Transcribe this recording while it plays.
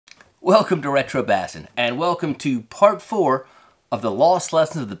Welcome to Retro Bassin, and welcome to part 4 of the Lost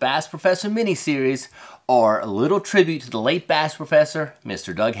Lessons of the Bass Professor mini-series, our little tribute to the late Bass Professor,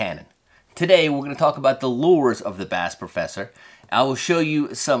 Mr. Doug Hannon. Today we're going to talk about the lures of the Bass Professor. I will show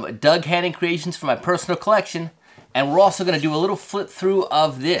you some Doug Hannon creations from my personal collection, and we're also going to do a little flip through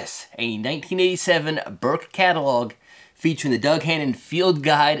of this, a 1987 Burke catalog featuring the Doug Hannon Field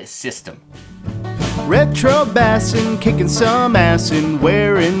Guide System. Retro bassin', kicking some ass and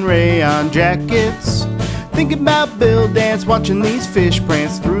wearing rayon jackets. Thinking about Bill Dance, watching these fish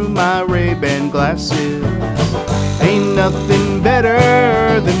prance through my Ray-Ban glasses. Ain't nothing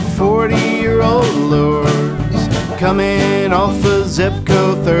better than 40-year-old lures coming off of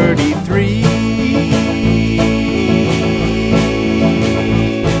Zebco 33.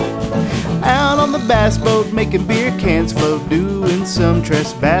 Out on the bass boat, making beer cans float, doing some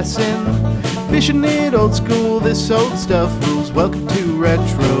trespassing. Fishing it old school, this old stuff rules. Welcome to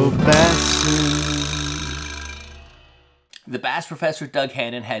Retro Bassin'. The Bass Professor Doug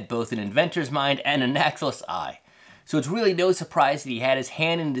Hannon had both an inventor's mind and a naturalist's eye. So it's really no surprise that he had his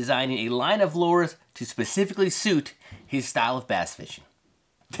hand in designing a line of lures to specifically suit his style of bass fishing.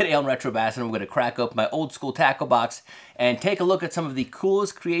 Today on Retro Bassin', we're going to crack open my old school tackle box and take a look at some of the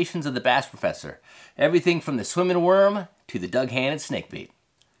coolest creations of the Bass Professor. Everything from the Swimmin Worm to the Doug Hannon Snakebait.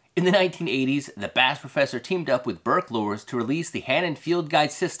 In the 1980s, the Bass Professor teamed up with Burke Lures to release the Hannon Field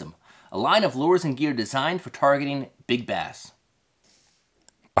Guide System, a line of lures and gear designed for targeting big bass.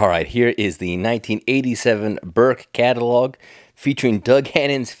 Alright, here is the 1987 Burke catalog featuring Doug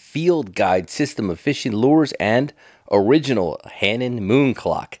Hannon's Field Guide System of fishing lures and original Hannon Moon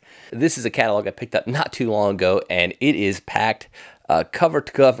Clock. This is a catalog I picked up not too long ago, and it is packed cover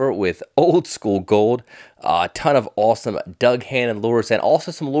to cover with old school gold, a ton of awesome Doug Hannon lures, and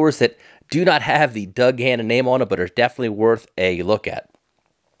also some lures that do not have the Doug Hannon name on it, but are definitely worth a look at.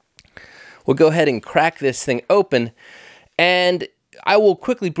 We'll go ahead and crack this thing open, and I will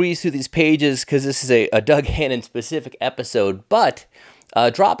quickly breeze through these pages because this is a Doug Hannon specific episode, but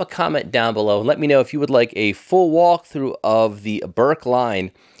drop a comment down below and let me know if you would like a full walkthrough of the Burke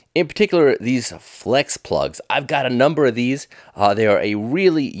line. In particular, these flex plugs. I've got a number of these. They are a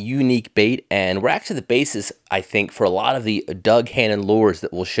really unique bait, and we're actually the basis, I think, for a lot of the Doug Hannon lures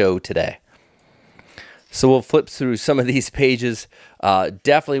that we'll show today. So we'll flip through some of these pages.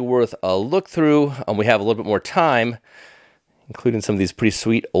 Definitely worth a look through. We have a little bit more time, including some of these pretty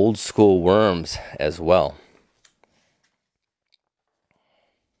sweet old school worms as well.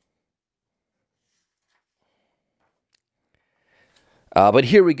 But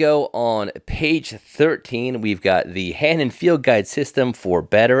here we go on page 13. We've got the Hannon Field Guide System for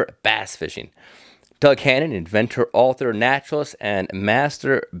better bass fishing. Doug Hannon, inventor, author, naturalist, and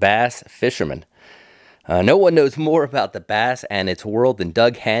master bass fisherman. No one knows more about the bass and its world than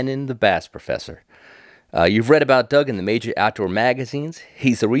Doug Hannon, the Bass Professor. You've read about Doug in the major outdoor magazines.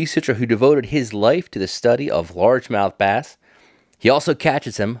 He's a researcher who devoted his life to the study of largemouth bass. He also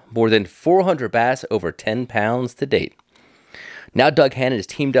catches them, more than 400 bass over 10 pounds to date. Now Doug Hannon has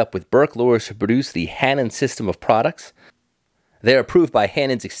teamed up with Burke Lures to produce the Hannon system of products. They are approved by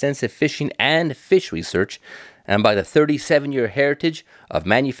Hannon's extensive fishing and fish research and by the 37-year heritage of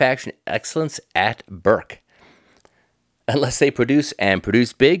manufacturing excellence at Burke. Unless they produce and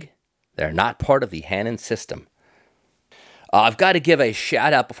produce big, they're not part of the Hannon system. I've got to give a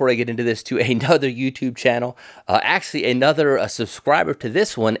shout out before I get into this to another YouTube channel, actually another subscriber to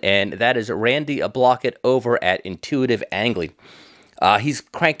this one, and that is Randy BLAUKAT over at Intuitive Angling. He's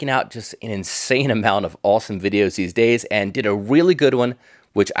cranking out just an insane amount of awesome videos these days and did a really good one,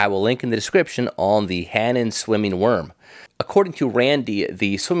 which I will link in the description, on the Hannon Swimmin Worm. According to Randy,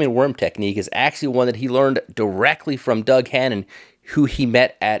 the Swimmin Worm technique is actually one that he learned directly from Doug Hannon, who he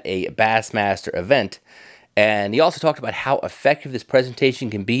met at a Bassmaster event. And he also talked about how effective this presentation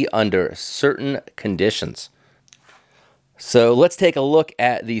can be under certain conditions. So let's take a look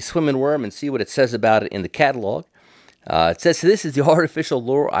at the Swimmin Worm and see what it says about it in the catalog. It says, "This is the artificial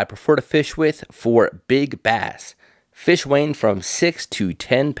lure I prefer to fish with for big bass. Fish weighing from 6 to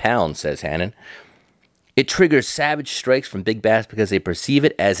 10 pounds, says Hannon. It triggers savage strikes from big bass because they perceive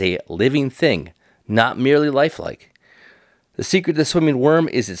it as a living thing, not merely lifelike. The secret to the Swimmin Worm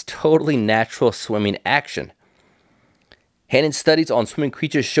is its totally natural swimming action. Hannon's studies on swimming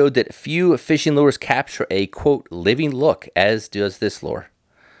creatures showed that few fishing lures capture a, quote, living look, as does this lure.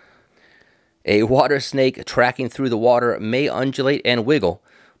 A water snake tracking through the water may undulate and wiggle,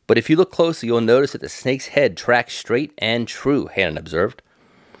 but if you look closely, you'll notice that the snake's head tracks straight and true," Hannon observed.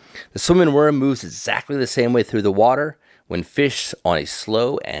 "The Swimmin Worm moves exactly the same way through the water when fished on a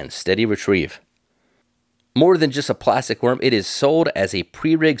slow and steady retrieve." More than just a plastic worm, it is sold as a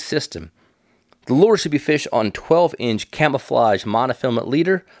pre-rigged system. The lure should be fished on 12-inch camouflage monofilament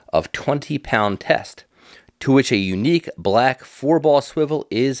leader of 20-pound test, to which a unique black 4-ball swivel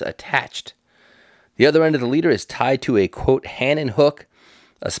is attached. The other end of the leader is tied to a, quote, Hannon hook,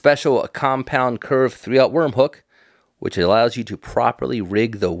 a special compound curve 3/0 worm hook, which allows you to properly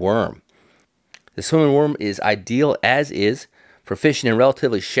rig the worm. The Swimmin Worm is ideal as is for fishing in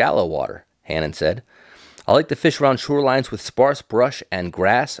relatively shallow water, Hannon said. I like to fish around shorelines with sparse brush and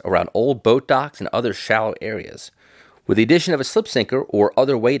grass, around old boat docks and other shallow areas. With the addition of a slip sinker or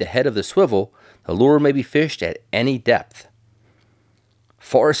other weight ahead of the swivel, the lure may be fished at any depth.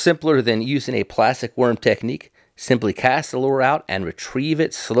 Far simpler than using a plastic worm technique, simply cast the lure out and retrieve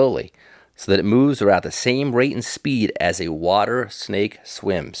it slowly so that it moves around the same rate and speed as a water snake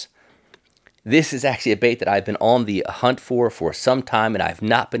swims. This is actually a bait that I've been on the hunt for some time, and I've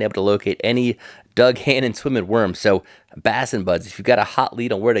not been able to locate any Doug Hannon Swimmin Worm. So, Bassin buds, if you've got a hot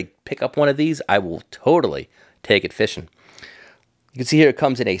lead on where to pick up one of these, I will totally take it fishing. You can see here it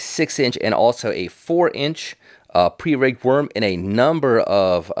comes in a 6-inch and also a 4-inch pre-rigged worm in a number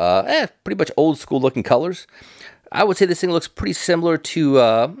of pretty much old school looking colors. I would say this thing looks pretty similar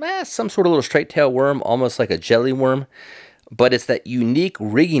to some sort of little straight tail worm, almost like a jelly worm. But it's that unique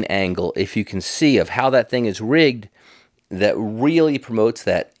rigging angle, if you can see, of how that thing is rigged that really promotes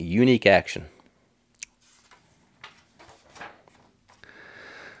that unique action.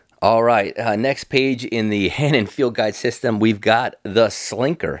 All right, next page in the Hannon Field Guide System, we've got the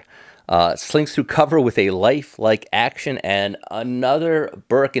Slinker. Slinks through cover with a lifelike action, and another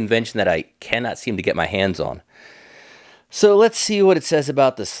Burke invention that I cannot seem to get my hands on. So let's see what it says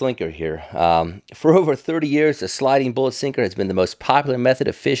about the Slinker here. For over 30 years, the sliding bullet sinker has been the most popular method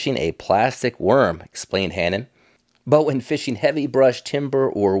of fishing a plastic worm, explained Hannon. But when fishing heavy brush, timber,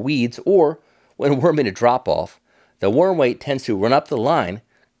 or weeds, or when worming a drop-off, the worm weight tends to run up the line,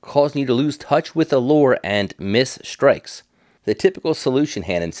 causing you to lose touch with the lure and miss strikes. The typical solution,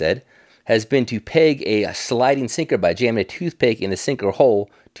 Hannon said, has been to peg a sliding sinker by jamming a toothpick in the sinker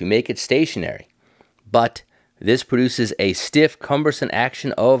hole to make it stationary. But this produces a stiff, cumbersome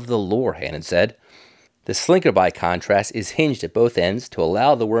action of the lure, Hannon said. The Slinker, by contrast, is hinged at both ends to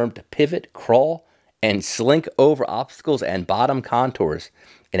allow the worm to pivot, crawl, and slink over obstacles and bottom contours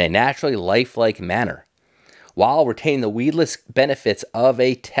in a naturally lifelike manner, while retaining the weedless benefits of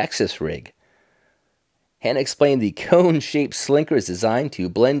a Texas rig. Hannon explained the cone-shaped Slinker is designed to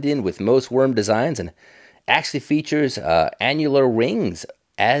blend in with most worm designs and actually features annular rings,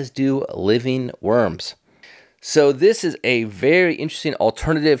 as do living worms. So this is a very interesting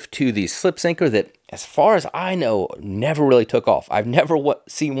alternative to the slip sinker that, as far as I know, never really took off. I've never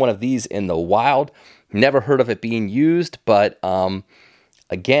seen one of these in the wild, never heard of it being used, but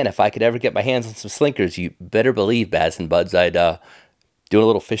again, if I could ever get my hands on some Slinkers, you better believe, Bassin buds, I'd do a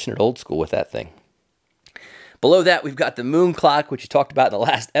little fishing at old school with that thing. Below that, we've got the moon clock, which you talked about in the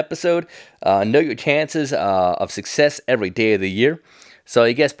last episode. Know your chances of success every day of the year. So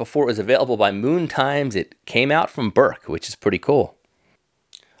I guess before it was available by Moon Times, it came out from Burke, which is pretty cool.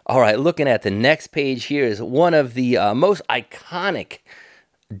 All right, looking at the next page here is one of the most iconic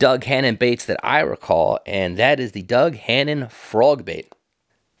Doug Hannon baits that I recall, and that is the Doug Hannon Frogbait.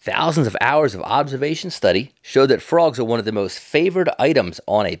 Thousands of hours of observation study showed that frogs are one of the most favored items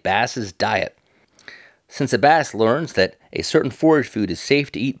on a bass's diet. Since a bass learns that a certain forage food is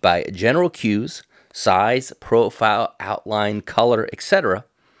safe to eat by general cues, size, profile, outline, color, etc.,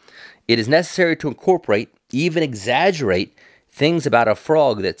 it is necessary to incorporate, even exaggerate, things about a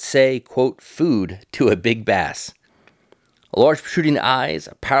frog that say, quote, food to a big bass. Large protruding eyes,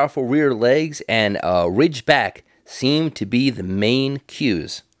 powerful rear legs, and a ridged back seem to be the main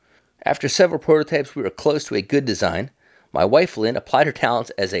cues. After several prototypes, we were close to a good design. My wife, Lynn, applied her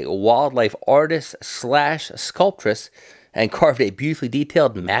talents as a wildlife artist / sculptress and carved a beautifully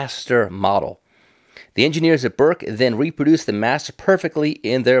detailed master model. The engineers at Burke then reproduced the master perfectly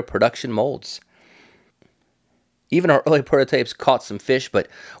in their production molds. Even our early prototypes caught some fish, but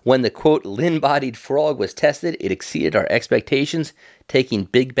when the, quote, Lynn-bodied frog was tested, it exceeded our expectations, taking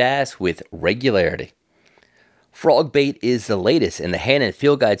big bass with regularity. Frog bait is the latest in the Hannon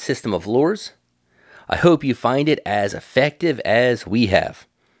Field Guide system of lures. I hope you find it as effective as we have.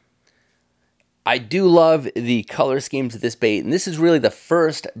 I do love the color schemes of this bait, and this is really the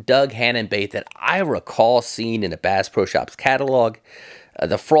first Doug Hannon bait that I recall seeing in a Bass Pro Shops catalog.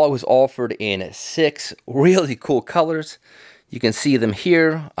 The frog was offered in 6 really cool colors. You can see them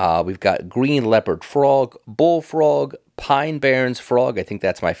here. We've got green leopard frog, bullfrog, pine barrens frog, I think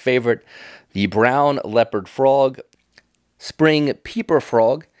that's my favorite, the brown leopard frog, spring peeper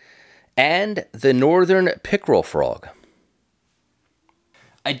frog, and the northern pickerel frog.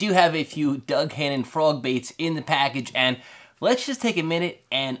 I do have a few Doug Hannon Frogbaits in the package, and let's just take a minute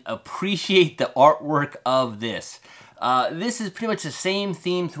and appreciate the artwork of this. This is pretty much the same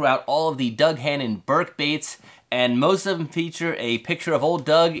theme throughout all of the Doug Hannon Burke baits, and most of them feature a picture of old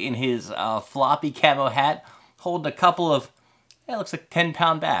Doug in his floppy camo hat holding a couple of, it looks like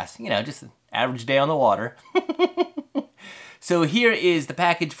 10-pound bass. You know, just an average day on the water. So here is the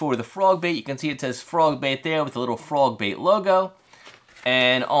package for the Frogbait. You can see it says Frogbait there with a little Frogbait logo.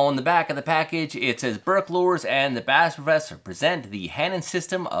 And on the back of the package, it says Burke Lures and the Bass Professor present the Hannon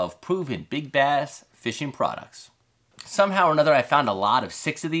system of proven big bass fishing products. Somehow or another, I found a lot of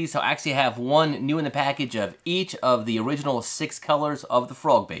 6 of these, so I actually have one new in the package of each of the original 6 colors of the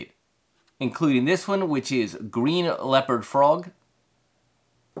Frogbait, including this one, which is Green Leopard Frog,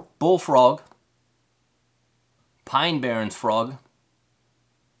 Bullfrog, Pine Barrens Frog,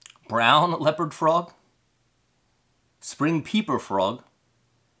 Brown Leopard Frog, Spring Peeper Frog,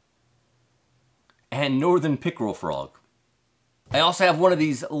 and Northern Pickerel Frog. I also have one of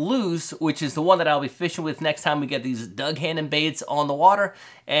these loose, which is the one that I'll be fishing with next time we get these Doug Hannon baits on the water,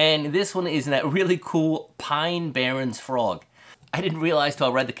 and this one is that really cool Pine Barrens Frog. I didn't realize till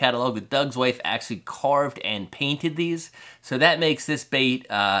I read the catalog that Doug's wife actually carved and painted these, so that makes this bait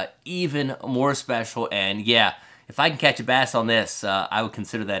even more special, and yeah, if I can catch a bass on this, I would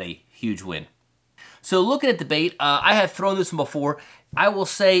consider that a huge win. So looking at the bait, I have thrown this one before. I will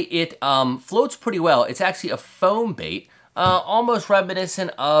say it floats pretty well. It's actually a foam bait, almost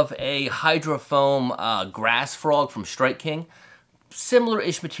reminiscent of a hydrofoam grass frog from Strike King.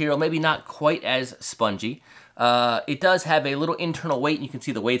 Similar-ish material, maybe not quite as spongy. It does have a little internal weight, and you can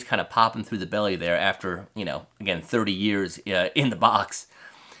see the weight's kind of popping through the belly there after, you know, again, 30 years in the box.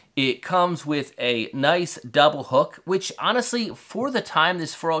 It comes with a nice double hook, which honestly, for the time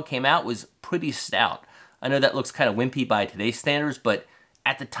this frog came out, was pretty stout. I know that looks kind of wimpy by today's standards, but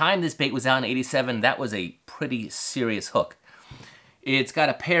at the time this bait was out in '87, that was a pretty serious hook. It's got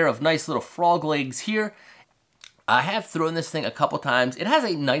a pair of nice little frog legs here. I have thrown this thing a couple times. It has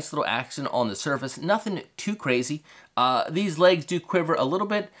a nice little action on the surface, nothing too crazy. These legs do quiver a little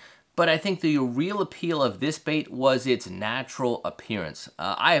bit, but I think the real appeal of this bait was its natural appearance.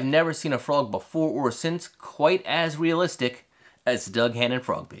 I have never seen a frog before or since quite as realistic as Doug Hannon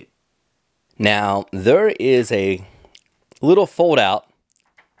Frogbait. Now, there is a little fold out.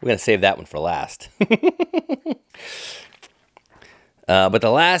 We're going to save that one for last. But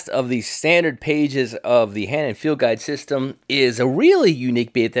the last of the standard pages of the Hannon Field Guide System is a really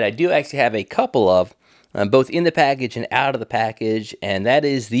unique bait that I do actually have a couple of, both in the package and out of the package, and that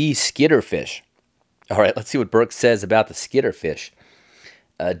is the Skitterfish. All right, let's see what Burke says about the Skitterfish.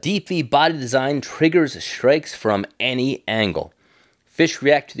 Deep V body design triggers strikes from any angle. Fish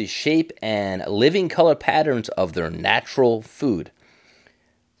react to the shape and living color patterns of their natural food.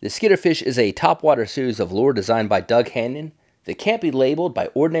 The Skitterfish is a topwater series of lure designed by Doug Hannon that can't be labeled by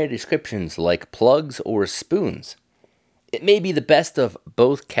ordinary descriptions like plugs or spoons. It may be the best of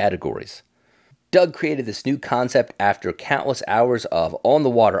both categories. Doug created this new concept after countless hours of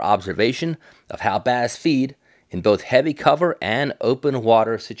on-the-water observation of how bass feed in both heavy cover and open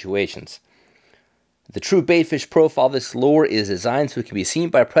water situations. The true baitfish profile of this lure is designed so it can be seen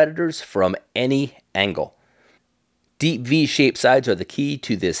by predators from any angle. Deep V-shaped sides are the key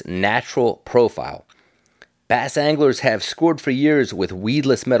to this natural profile. Bass anglers have scored for years with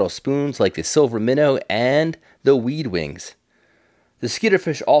weedless metal spoons like the Silver Minnow and the Weed Wings. The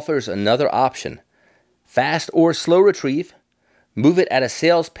Skitterfish offers another option. Fast or slow retrieve, move it at a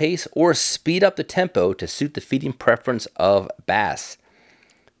sail's pace, or speed up the tempo to suit the feeding preference of bass.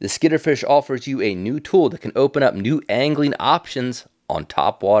 The Skitterfish offers you a new tool that can open up new angling options on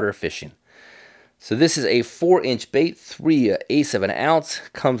topwater fishing. So this is a 4-inch bait, 3/8 of an ounce,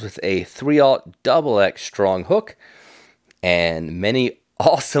 comes with a 3/0 XX strong hook, and many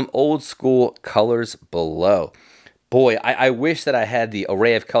awesome old school colors below. Boy, I wish that I had the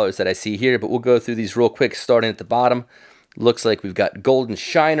array of colors that I see here, but we'll go through these real quick, starting at the bottom. Looks like we've got Golden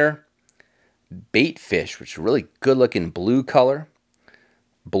Shiner, Baitfish, which is a really good looking blue color,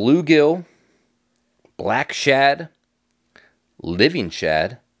 Bluegill, Black Shad, Living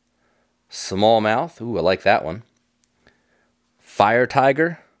Shad, Smallmouth, ooh, I like that one, Fire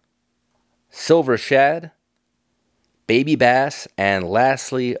Tiger, Silver Shad, Baby Bass, and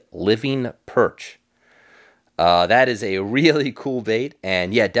lastly, Living Perch. That is a really cool bait,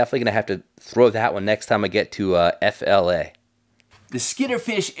 and yeah, definitely going to have to throw that one next time I get to FLA. The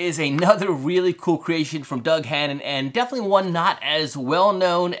Skitterfish is another really cool creation from Doug Hannon, and definitely one not as well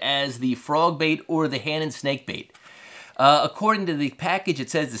known as the Frogbait or the Hannon Snakebait. According to the package,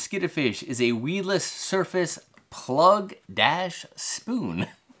 it says the Skitterfish is a weedless surface plug-spoon.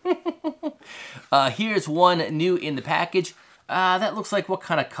 Here's one new in the package. That looks like what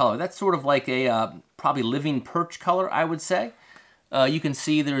kind of color? That's sort of like a probably living perch color, I would say. You can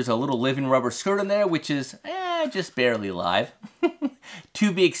see there's a little living rubber skirt in there, which is just barely alive.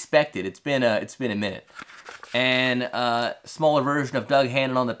 To be expected. It's been a minute. And a smaller version of Doug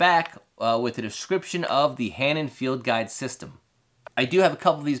Hannon on the back with a description of the Hannon Field Guide System. I do have a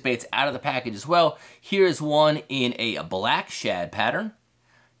couple of these baits out of the package as well. Here's one in a black shad pattern.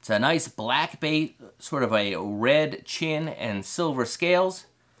 It's a nice black bait, sort of a red chin and silver scales.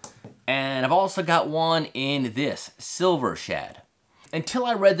 And I've also got one in this silver shad. Until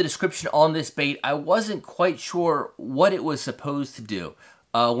I read the description on this bait, I wasn't quite sure what it was supposed to do.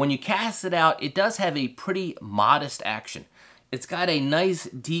 When you cast it out, it does have a pretty modest action. It's got a nice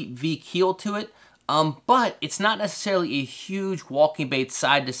deep V keel to it, but it's not necessarily a huge walking bait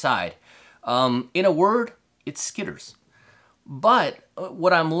side to side. In a word, it skitters. But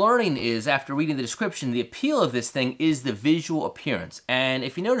what I'm learning is, after reading the description, the appeal of this thing is the visual appearance. And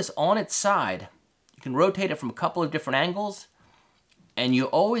if you notice on its side, you can rotate it from a couple of different angles, and you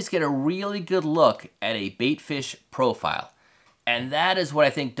always get a really good look at a baitfish profile. And that is what I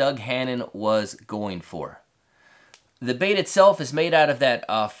think Doug Hannon was going for. The bait itself is made out of that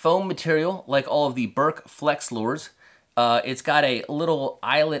foam material, like all of the Burke Flex lures. It's got a little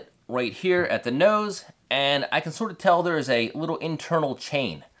eyelet right here at the nose, and I can sort of tell there is a little internal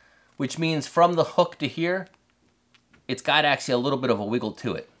chain, which means from the hook to here, it's got actually a little bit of a wiggle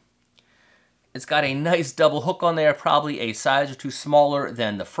to it. It's got a nice double hook on there, probably a size or two smaller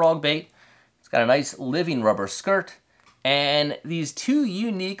than the Frogbait. It's got a nice living rubber skirt, and these two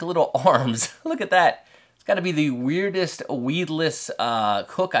unique little arms. Look at that. It's got to be the weirdest weedless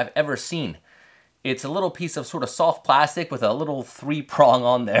hook I've ever seen. It's a little piece of sort of soft plastic with a little 3-prong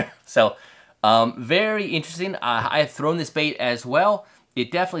on there. So very interesting. I have thrown this bait as well.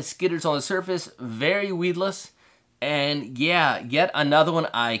 It definitely skitters on the surface, very weedless. And yeah, yet another one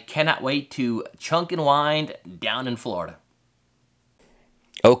I cannot wait to chunk and wind down in Florida.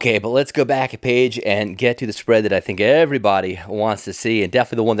 Okay, but let's go back a page and get to the spread that I think everybody wants to see, and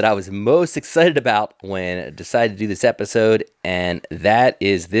definitely the one that I was most excited about when I decided to do this episode, and that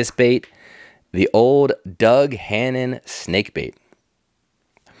is this bait, the old Doug Hannon Snakebait.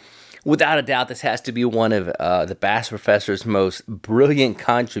 Without a doubt, this has to be one of the Bass Professor's most brilliant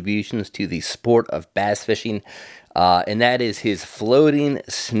contributions to the sport of bass fishing, and that is his floating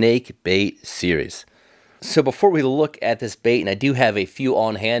snake bait series. So before we look at this bait, and I do have a few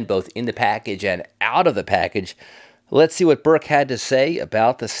on hand, both in the package and out of the package, let's see what Burke had to say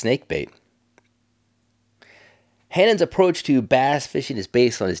about the snake bait. Hannon's approach to bass fishing is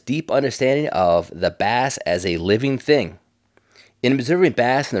based on his deep understanding of the bass as a living thing. In observing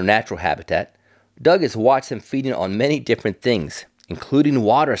bass in their natural habitat, Doug has watched them feeding on many different things, including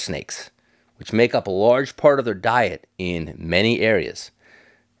water snakes, which make up a large part of their diet in many areas.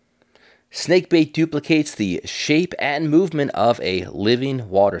 Snakebait duplicates the shape and movement of a living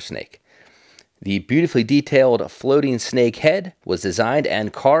water snake. The beautifully detailed floating snake head was designed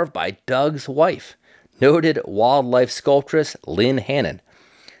and carved by Doug's wife, noted wildlife sculptress Lynn Hannon.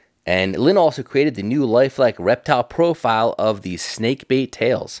 And Lynn also created the new lifelike reptile profile of the snakebait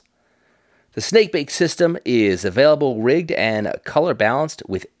tails. The snakebait system is available rigged and color balanced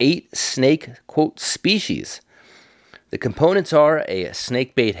with 8 snake, quote, species. The components are a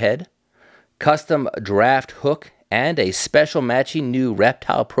snakebait head, custom draft hook, and a special matching new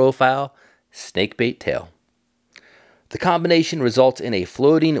reptile profile snakebait tail. The combination results in a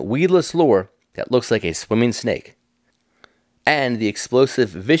floating weedless lure that looks like a swimming snake. And the explosive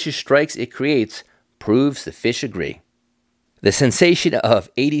vicious strikes it creates proves the fish agree. The sensation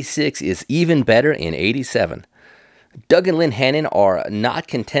of 86 is even better in 87. Doug and Lynn Hannon are not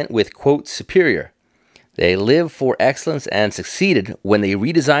content with, quote, superior. They live for excellence and succeeded when they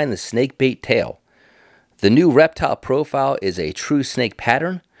redesigned the snakebait tail. The new reptile profile is a true snake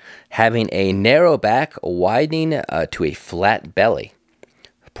pattern, having a narrow back widening to a flat belly,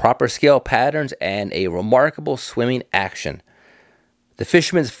 proper scale patterns, and a remarkable swimming action. The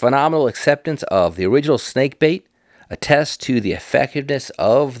fisherman's phenomenal acceptance of the original snakebait attests to the effectiveness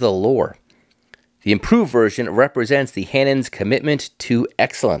of the lure. The improved version represents the Hannon's commitment to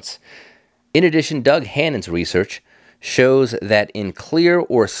excellence. In addition, Doug Hannon's research shows that in clear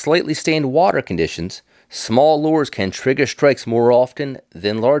or slightly stained water conditions, small lures can trigger strikes more often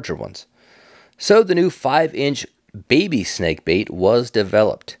than larger ones. So the new 5-inch baby snakebait was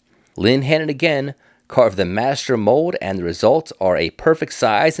developed. Lynn Hannon again carved the master mold, and the results are a perfect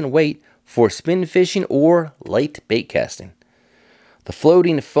size and weight for spin fishing or light bait casting. The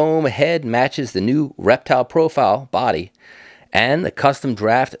floating foam head matches the new reptile profile body, and the custom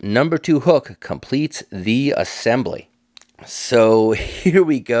draft number 2 hook completes the assembly. So here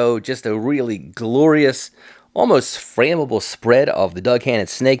we go, just a really glorious, almost frameable spread of the Doug Hannon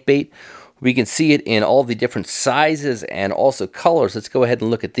Snakebait. We can see it in all the different sizes and also colors. Let's go ahead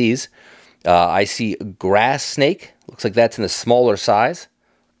and look at these. I see grass snake, looks like that's in the smaller size.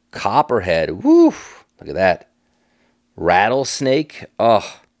 Copperhead, woo, look at that. Rattlesnake,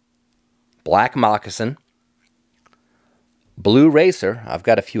 oh, black moccasin. Blue racer, I've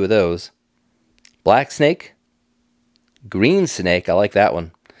got a few of those. Black snake, green snake, I like that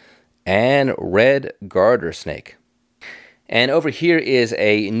one. And red garter snake. And over here is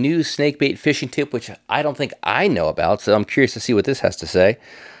a new snakebait fishing tip, which I don't think I know about, so I'm curious to see what this has to say.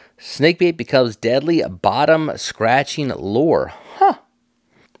 Snakebait becomes deadly bottom scratching lure. Huh.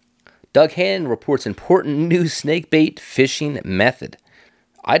 Doug Hannon reports important new snakebait fishing method.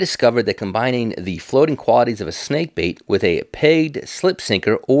 I discovered that combining the floating qualities of a snakebait with a pegged slip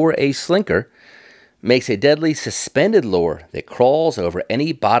sinker or a slinker makes a deadly suspended lure that crawls over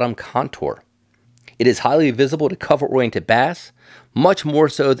any bottom contour. It is highly visible to cover-oriented bass, much more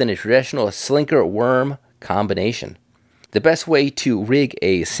so than a traditional slinker-worm combination. The best way to rig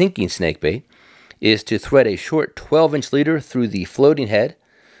a sinking snakebait is to thread a short 12-inch leader through the floating head,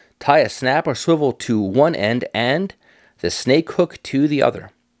 tie a snap or swivel to one end and the snake hook to the other.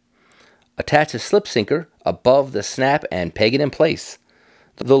 Attach a slip sinker above the snap and peg it in place.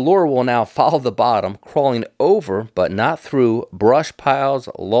 The lure will now follow the bottom, crawling over but not through brush piles,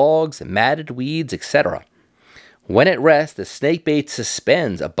 logs, matted weeds, etc. When at rest, the snakebait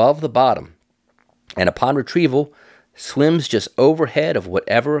suspends above the bottom, and upon retrieval, swims just overhead of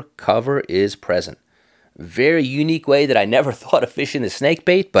whatever cover is present. Very unique way that I never thought of fishing the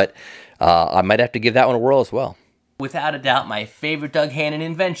snakebait, but I might have to give that one a whirl as well. Without a doubt, my favorite Doug Hannon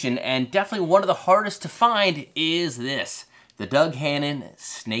invention, and definitely one of the hardest to find, is this, the Doug Hannon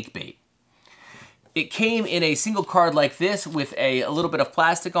Snakebait. It came in a single card like this with a little bit of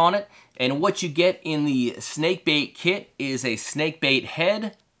plastic on it, and what you get in the snakebait kit is a snakebait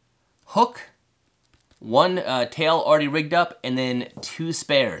head, hook, one tail already rigged up, and then 2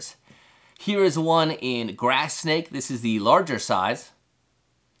 spares. Here is one in grass snake. This is the larger size.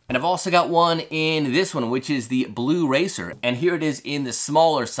 And I've also got one in this one, which is the blue racer. And here it is in the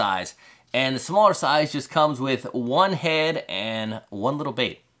smaller size. And the smaller size just comes with 1 head and 1 little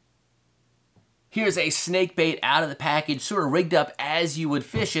bait. Here's a snake bait out of the package, sort of rigged up as you would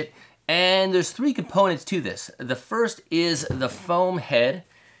fish it. And there's 3 components to this. The first is the foam head.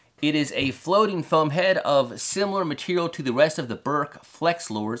 It is a floating foam head of similar material to the rest of the Burke Flex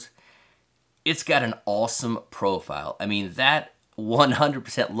Lures. It's got an awesome profile. I mean, that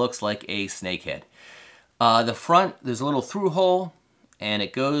 100% looks like a snake head. The front, there's a little through hole, and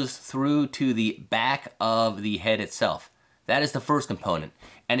it goes through to the back of the head itself. That is the first component.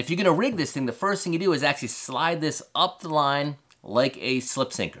 And if you're gonna rig this thing, the first thing you do is actually slide this up the line like a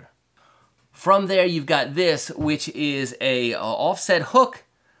slip sinker. From there, you've got this, which is a offset hook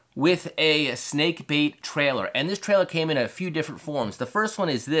with a snake bait trailer. And this trailer came in a few different forms. The first one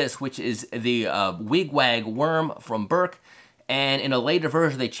is this, which is the wigwag worm from Burke. And in a later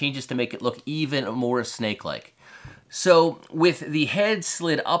version, they changed this to make it look even more snake-like. So with the head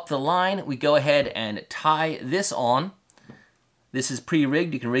slid up the line, we go ahead and tie this on. This is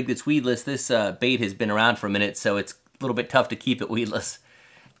pre-rigged. You can rig this weedless. This bait has been around for a minute, so it's a little bit tough to keep it weedless.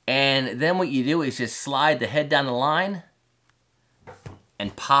 And then what you do is just slide the head down the line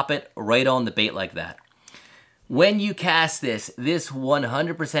and pop it right on the bait like that. When you cast this, this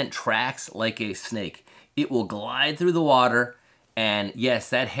 100% tracks like a snake. It will glide through the water, and yes,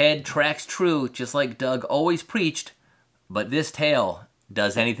 that head tracks true, just like Doug always preached, but this tail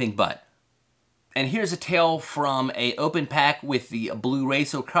does anything but. And here's a tail from an open pack with the blue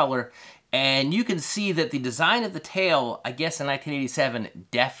racer color, and you can see that the design of the tail, I guess in 1987,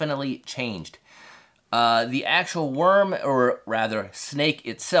 definitely changed. The actual worm, or rather snake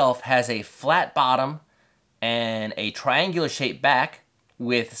itself, has a flat bottom and a triangular shaped back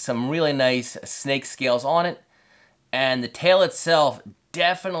with some really nice snake scales on it. And the tail itself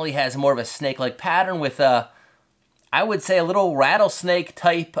definitely has more of a snake-like pattern with I would say a little rattlesnake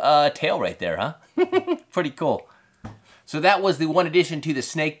type tail right there, huh? Pretty cool. So that was the one addition to the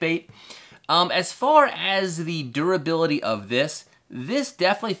snake bait. As far as the durability of this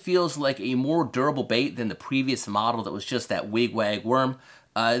definitely feels like a more durable bait than the previous model that was just that wigwag worm.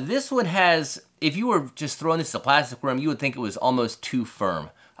 This one has, if you were just throwing this as a plastic worm, you would think it was almost too firm.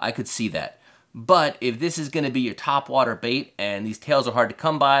 I could see that. But if this is going to be your top water bait and these tails are hard to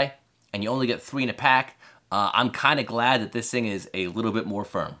come by, and you only get 3 in a pack. I'm kind of glad that this thing is a little bit more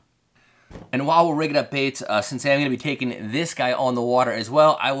firm. And while we're rigging up baits, since I'm going to be taking this guy on the water as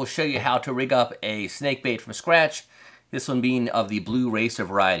well, I will show you how to rig up a snake bait from scratch, this one being of the blue racer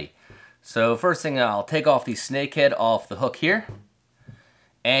variety. So first thing, I'll take off the snake head off the hook here.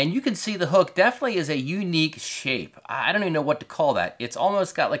 And you can see the hook definitely is a unique shape. I don't even know what to call that. It's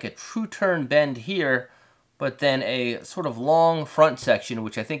almost got like a true turn bend here, but then a sort of long front section,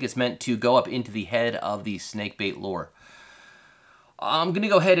 which I think is meant to go up into the head of the snakebait lure. I'm going to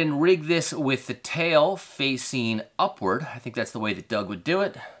go ahead and rig this with the tail facing upward. I think that's the way that Doug would do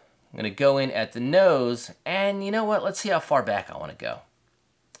it. I'm going to go in at the nose, and you know what? Let's see how far back I want to go.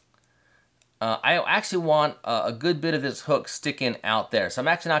 I actually want a good bit of this hook sticking out there, so I'm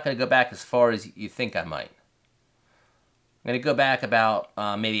actually not going to go back as far as you think I might. I'm going to go back about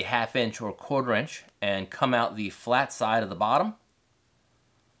maybe 1/2 inch or 1/4 inch and come out the flat side of the bottom.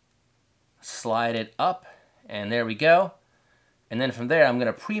 Slide it up, and there we go. And then from there, I'm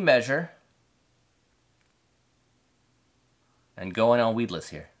going to pre-measure and go in on weedless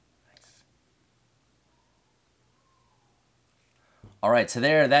here. Nice. All right, so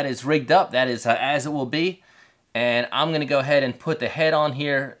there, that is rigged up. That is as it will be. And I'm going to go ahead and put the head on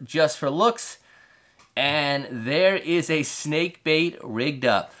here just for looks. And there is a snake bait rigged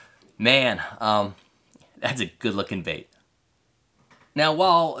up. Man, that's a good looking bait. Now,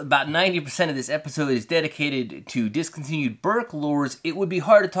 while about 90% of this episode is dedicated to discontinued Burke Lures, it would be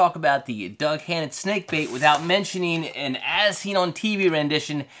hard to talk about the Doug Hannon Snakebait without mentioning an as seen on TV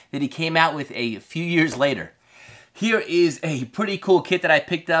rendition that he came out with a few years later. Here is a pretty cool kit that I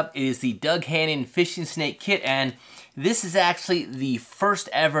picked up. It is the Doug Hannon Fishing Snake kit, and this is actually the first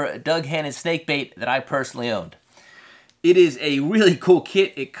ever Doug Hannon Snakebait that I personally owned. It is a really cool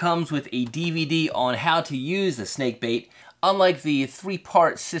kit. It comes with a DVD on how to use the snakebait. Unlike the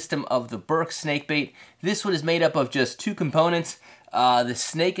 3-part system of the Burke snakebait, this one is made up of just 2 components, the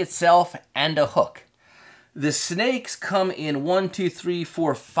snake itself and a hook. The snakes come in 1, 2, 3,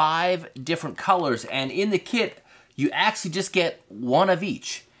 4, 5 different colors, and in the kit, you actually just get 1 of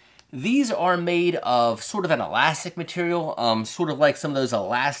each. These are made of sort of an elastic material, sort of like some of those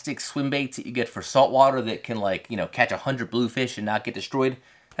elastic swim baits that you get for saltwater that can, like, you know, catch 100 bluefish and not get destroyed.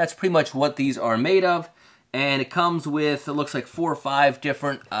 That's pretty much what these are made of. And it comes with, it looks like 4 or 5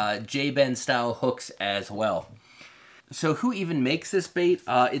 different J-bend style hooks as well. So who even makes this bait?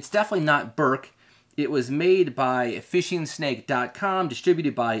 It's definitely not Burke. It was made by FishingSnake.com,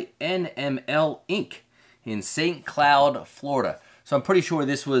 distributed by NML Inc. in St. Cloud, Florida. So I'm pretty sure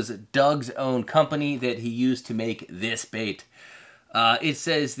this was Doug's own company that he used to make this bait. It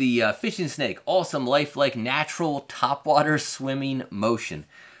says the Fishing Snake, awesome lifelike natural topwater swimming motion.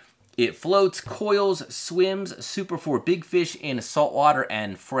 It floats, coils, swims, super for big fish in saltwater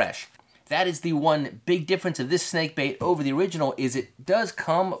and fresh. That is the one big difference of this snakebait over the original, is it does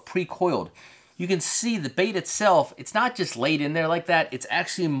come pre-coiled. You can see the bait itself, it's not just laid in there like that, it's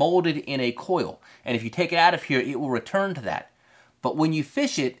actually molded in a coil. And if you take it out of here, it will return to that. But when you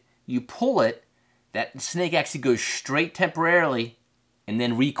fish it, you pull it, that snake actually goes straight temporarily and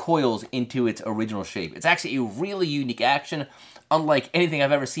then recoils into its original shape. It's actually a really unique action, unlike anything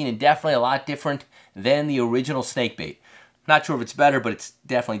I've ever seen, and definitely a lot different than the original snakebait. Not sure if it's better, but it's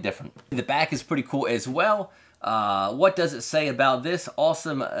definitely different. The back is pretty cool as well. What does it say about this?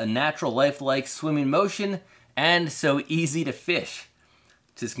 Awesome, natural, lifelike swimming motion, and so easy to fish.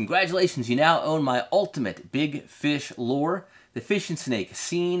 It says, congratulations, you now own my ultimate big fish lure, the Fishing Snake,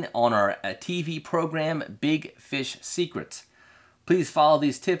 seen on our TV program, Big Fish Secrets. Please follow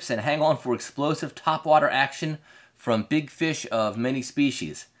these tips and hang on for explosive topwater action from big fish of many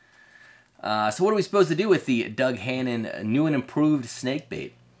species. So what are we supposed to do with the Doug Hannon new and improved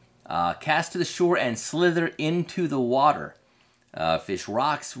snakebait? Cast to the shore and slither into the water. Fish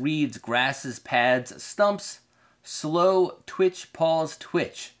rocks, reeds, grasses, pads, stumps. Slow twitch, pause,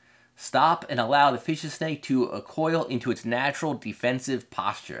 twitch. Stop and allow the fishing snake to coil into its natural defensive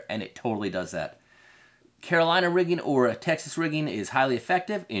posture. And it totally does that. Carolina rigging or Texas rigging is highly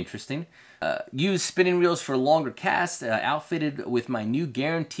effective. Interesting. Use spinning reels for longer casts, outfitted with my new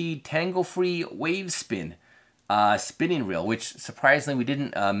guaranteed tangle-free wave spin spinning reel, which surprisingly we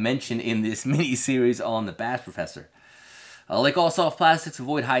didn't mention in this mini-series on the Bass Professor. Like all soft plastics,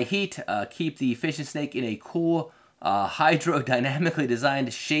 avoid high heat. Keep the fishing snake in a cool, hydrodynamically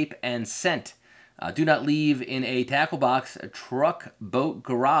designed shape and scent. Do not leave in a tackle box, a truck, boat,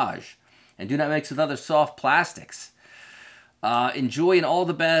 garage. And do not mix with other soft plastics. Enjoy and all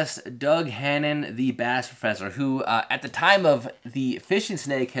the best, Doug Hannon, the Bass Professor, who at the time of the Fishing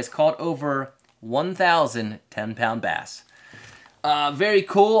Snake has caught over 1,000 10-pound bass. Very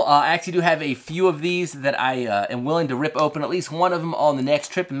cool. I actually do have a few of these that I am willing to rip open, at least one of them on the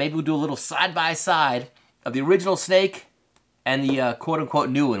next trip, and maybe we'll do a little side-by-side of the original snake and the quote-unquote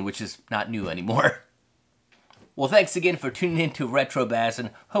new one, which is not new anymore. Well, thanks again for tuning in to Retro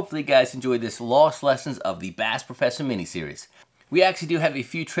Bassin. Hopefully you guys enjoyed this Lost Lessons of the Bass Professor mini-series. We actually do have a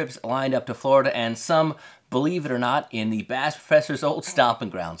few trips lined up to Florida, and some, believe it or not, in the Bass Professor's old stomping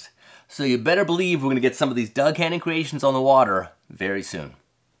grounds. So you better believe we're going to get some of these Doug Hannon creations on the water very soon.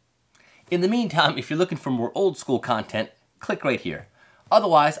 In the meantime, if you're looking for more old school content, click right here.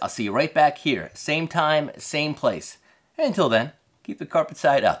 Otherwise, I'll see you right back here, same time, same place. And until then, keep the carpet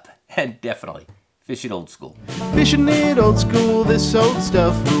side up, and definitely fish it old school. Fishing it old school, this old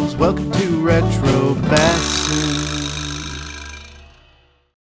stuff rules. Welcome to Retro Bassin.